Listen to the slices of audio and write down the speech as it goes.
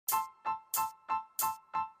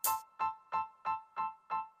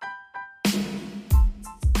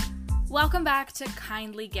Welcome back to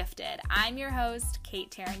Kindly Gifted. I'm your host,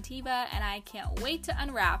 Kate Tarantiva, and I can't wait to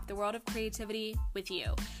unwrap the world of creativity with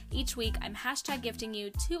you. Each week, I'm hashtag gifting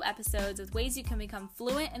you 2 episodes with ways you can become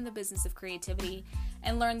fluent in the business of creativity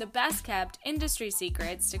and learn the best kept industry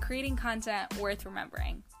secrets to creating content worth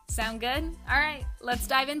remembering. Sound good? All right, let's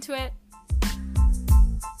dive into it.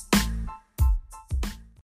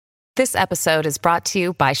 This episode is brought to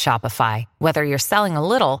you by Shopify. Whether you're selling a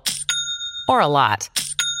little or a lot,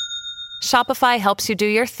 Shopify helps you do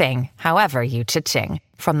your thing, however you cha-ching.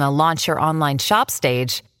 From the launch your online shop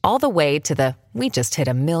stage, all the way to the we just hit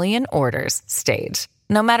 1 million orders stage.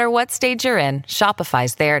 No matter what stage you're in,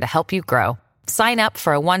 Shopify's there to help you grow. Sign up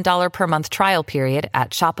for a $1 per month trial period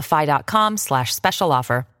at shopify.com/special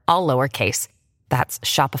offer, all lowercase. That's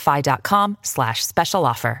shopify.com/special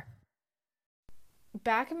offer.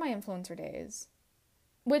 Back in my influencer days,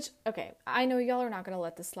 which, okay, I know y'all are not going to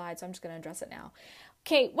let this slide, so I'm just going to address it now.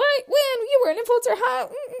 Okay, when you were an influencer, huh?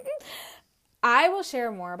 I will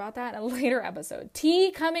share more about that in a later episode. Tea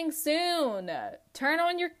coming soon. Turn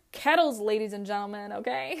on your kettles, ladies and gentlemen,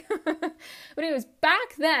 okay? But anyways,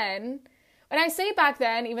 back then, and I say back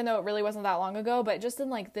then, even though it really wasn't that long ago, but just in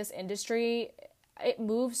like this industry, it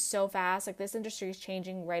moves so fast. Like this industry is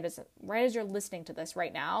changing right as you're listening to this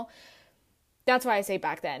right now. That's why I say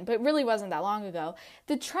back then, but it really wasn't that long ago.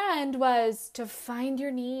 The trend was to find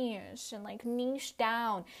your niche and like niche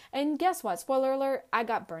down. And guess what? Spoiler alert, I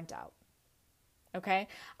got burnt out. Okay?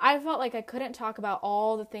 I felt like I couldn't talk about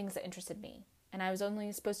all the things that interested me. And I was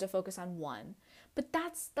only supposed to focus on one. But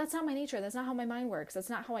that's not my nature. That's not how my mind works.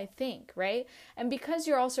 That's not how I think, right? And because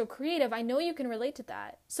you're also creative, I know you can relate to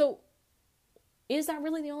that. So is that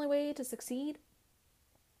really the only way to succeed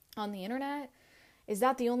on the internet? Is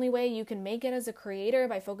that the only way you can make it as a creator,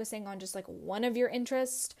 by focusing on just like one of your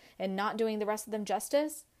interests and not doing the rest of them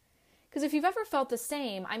justice? Because if you've ever felt the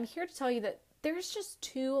same, I'm here to tell you that there's just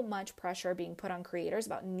too much pressure being put on creators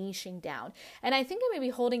about niching down. And I think it may be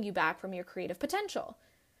holding you back from your creative potential.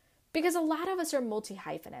 Because a lot of us are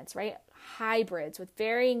multi-hyphenates, right? Hybrids with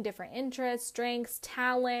varying different interests, strengths,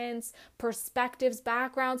 talents, perspectives,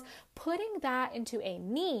 backgrounds. Putting that into a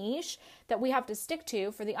niche that we have to stick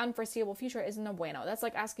to for the unforeseeable future is no bueno. That's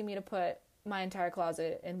like asking me to put my entire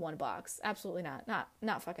closet in one box. Absolutely not.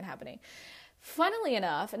 Not fucking happening. Funnily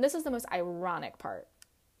enough, and this is the most ironic part,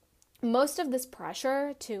 most of this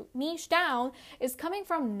pressure to niche down is coming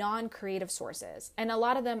from non-creative sources. And a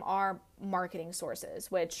lot of them are marketing sources,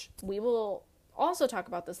 which we will also talk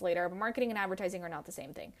about this later, but marketing and advertising are not the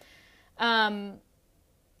same thing. No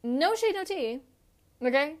shade, no tea.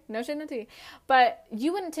 Okay? No shade, no tea. But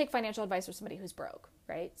you wouldn't take financial advice from somebody who's broke,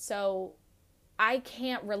 right? So I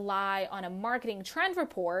can't rely on a marketing trend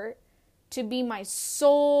report to be my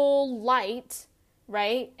sole light,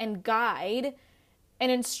 right? And guide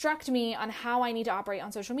and instruct me on how I need to operate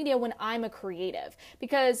on social media when I'm a creative,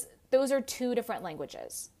 because those are 2 different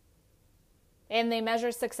languages and they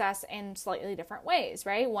measure success in slightly different ways,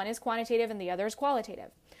 right? One is quantitative and the other is qualitative.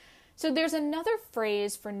 So there's another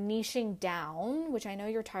phrase for niching down, which I know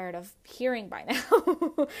you're tired of hearing by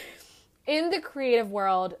now, in the creative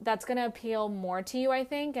world that's going to appeal more to you, I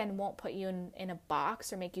think, and won't put you in a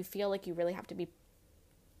box or make you feel like you really have to be,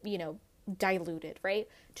 diluted, right,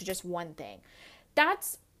 to just one thing.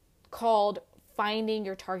 That's called finding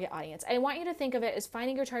your target audience. I want you to think of it as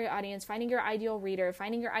finding your target audience, finding your ideal reader,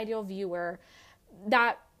 finding your ideal viewer,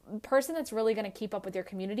 that person that's really going to keep up with your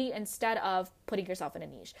community instead of putting yourself in a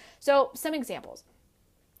niche. So some examples.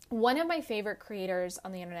 One of my favorite creators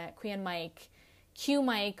on the internet, Q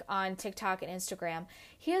Mike on TikTok and Instagram,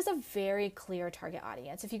 he has a very clear target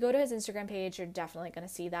audience. If you go to his Instagram page, you're definitely going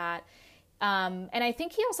to see that. And I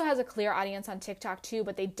think he also has a clear audience on TikTok too,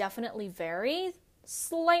 but they definitely vary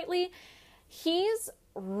slightly. He's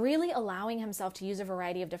really allowing himself to use a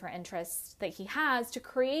variety of different interests that he has to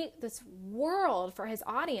create this world for his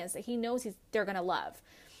audience that he knows they're going to love.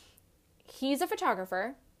 He's a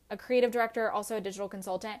photographer, a creative director, also a digital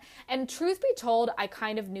consultant. And truth be told, I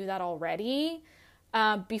kind of knew that already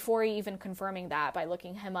before even confirming that by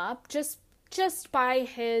looking him up, just by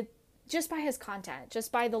his content,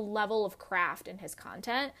 just by the level of craft in his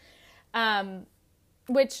content,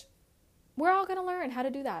 which we're all going to learn how to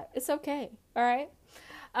do that. It's okay. All right.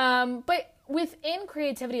 But within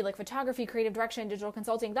creativity, like photography, creative direction, digital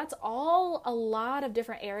consulting, that's all a lot of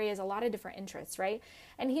different areas, a lot of different interests, right?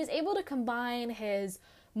 And he's able to combine his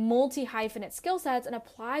multi-hyphenate skill sets and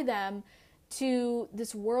apply them to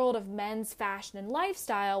this world of men's fashion and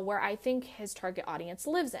lifestyle where I think his target audience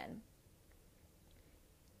lives in.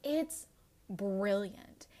 It's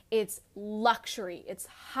brilliant. It's luxury. It's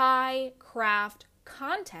high craft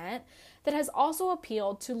content that has also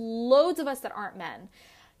appealed to loads of us that aren't men.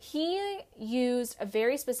 He used a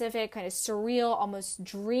very specific kind of surreal, almost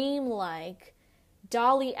dreamlike,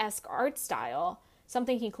 Dali-esque art style,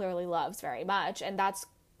 something he clearly loves very much. And that's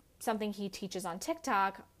something he teaches on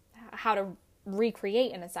TikTok, how to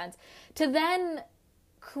recreate in a sense, to then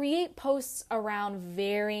create posts around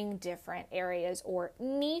varying different areas or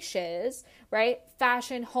niches, right?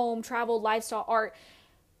 Fashion, home, travel, lifestyle, art,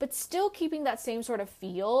 but still keeping that same sort of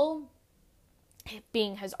feel,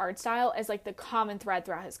 being his art style, as like the common thread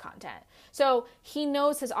throughout his content. So he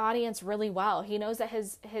knows his audience really well. He knows that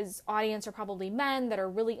his audience are probably men that are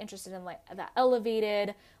really interested in like the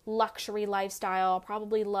elevated luxury lifestyle,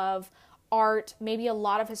 probably love art. Maybe a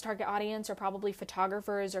lot of his target audience are probably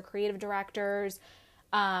photographers or creative directors.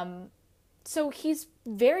 So he's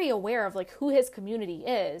very aware of like who his community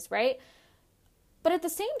is, right? But at the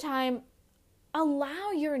same time,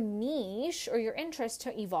 allow your niche or your interest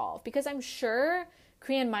to evolve, because I'm sure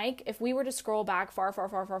Korean Mike, if we were to scroll back far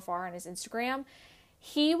on his Instagram,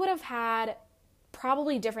 he would have had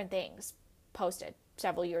probably different things posted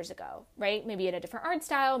several years ago, right? Maybe he had a different art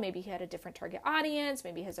style, maybe he had a different target audience,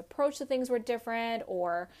 maybe his approach to things were different,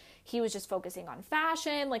 or he was just focusing on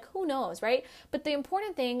fashion, like who knows, right? But the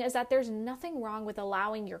important thing is that there's nothing wrong with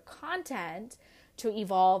allowing your content to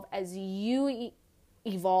evolve as you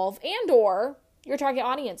evolve and or your target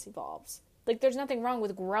audience evolves. Like there's nothing wrong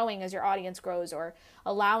with growing as your audience grows, or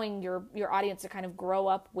allowing your audience to kind of grow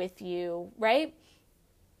up with you, right?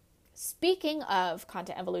 Speaking of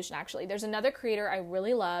content evolution, actually, there's another creator I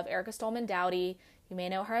really love, Erica Stolman Dowdy. You may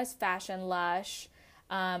know her as Fashion Lush,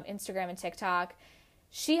 Instagram and TikTok.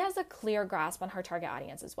 She has a clear grasp on her target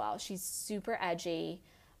audience as well. She's super edgy,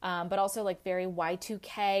 but also like very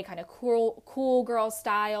Y2K, kind of cool girl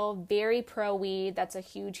style, very pro-weed. That's a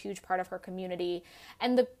huge part of her community.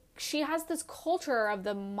 And she has this culture of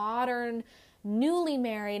the modern, newly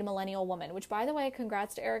married millennial woman, which, by the way,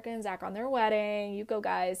 congrats to Erica and Zach on their wedding. You go,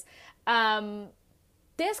 guys.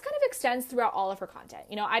 This kind of extends throughout all of her content.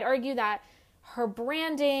 You know, I'd argue that her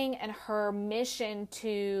branding and her mission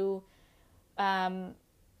to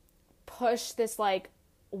push this like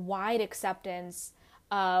wide acceptance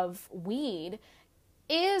of weed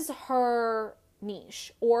is her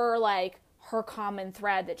niche, or like her common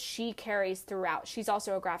thread that she carries throughout. She's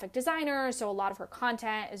also a graphic designer, so a lot of her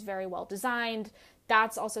content is very well designed.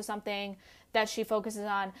 That's also something that she focuses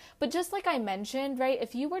on. But just like I mentioned, right,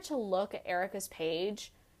 if you were to look at Erica's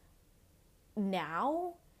page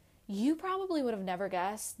now, you probably would have never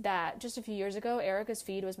guessed that just a few years ago, Erica's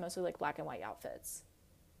feed was mostly like black and white outfits.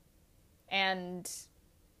 And,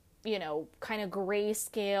 you know, kind of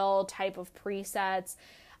grayscale type of presets.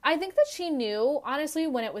 I think that she knew, honestly,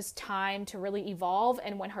 when it was time to really evolve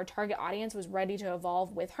and when her target audience was ready to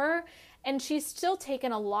evolve with her. And she's still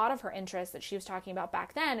taken a lot of her interests that she was talking about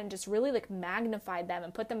back then and just really like magnified them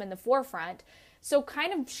and put them in the forefront. So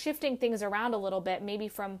kind of shifting things around a little bit, maybe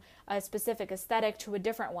from a specific aesthetic to a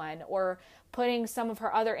different one, or putting some of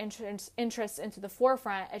her other interests into the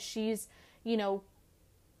forefront as she's, you know,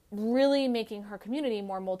 really making her community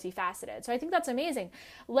more multifaceted. So I think that's amazing.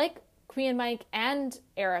 Like Korean Mike and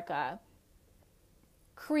Erica,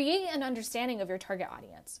 create an understanding of your target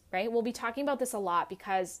audience, right? We'll be talking about this a lot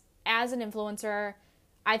because as an influencer,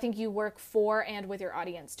 I think you work for and with your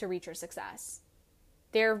audience to reach your success.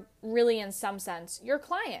 They're really, in some sense, your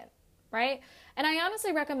client, right? And I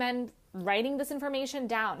honestly recommend writing this information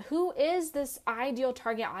down. Who is this ideal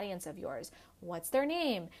target audience of yours? What's their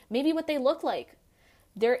name? Maybe what they look like,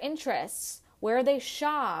 their interests, where they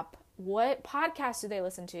shop, what podcasts do they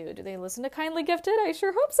listen to? Do they listen to Kindly Gifted? I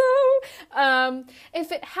sure hope so.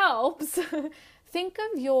 If it helps, think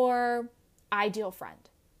of your ideal friend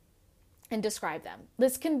and describe them.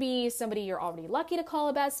 This can be somebody you're already lucky to call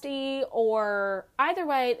a bestie, or either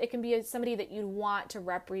way, it can be somebody that you'd want to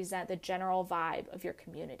represent the general vibe of your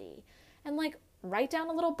community. And like, write down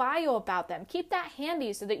a little bio about them. Keep that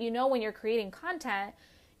handy so that you know when you're creating content,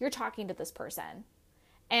 you're talking to this person.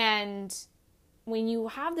 And when you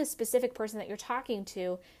have this specific person that you're talking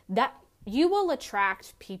to, that you will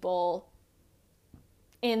attract people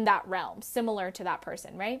in that realm, similar to that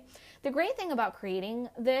person, right? The great thing about creating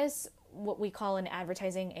this, what we call in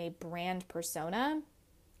advertising a brand persona,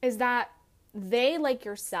 is that they, like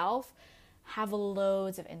yourself, have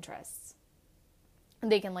loads of interests.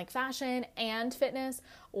 They can like fashion and fitness,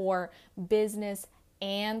 or business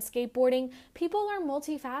and skateboarding. People are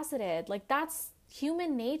multifaceted. Like, that's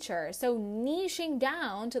human nature. So niching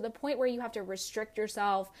down to the point where you have to restrict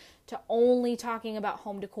yourself to only talking about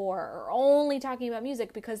home decor or only talking about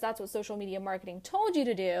music because that's what social media marketing told you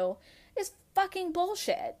to do is fucking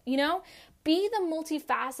bullshit, you know? Be the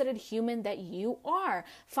multifaceted human that you are.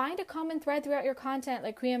 Find a common thread throughout your content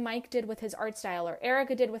like Korean Mike did with his art style, or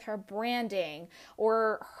Erica did with her branding,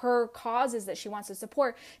 or her causes that she wants to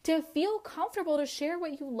support, to feel comfortable to share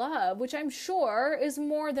what you love, which I'm sure is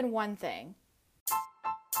more than one thing.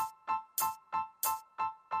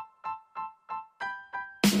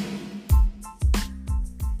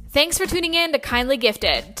 Thanks for tuning in to Kindly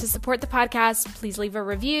Gifted. To support the podcast, please leave a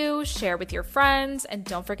review, share with your friends, and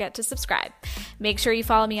don't forget to subscribe. Make sure you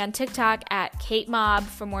follow me on TikTok at Kate Mob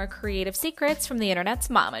for more creative secrets from the internet's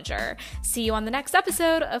momager. See you on the next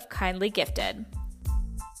episode of Kindly Gifted.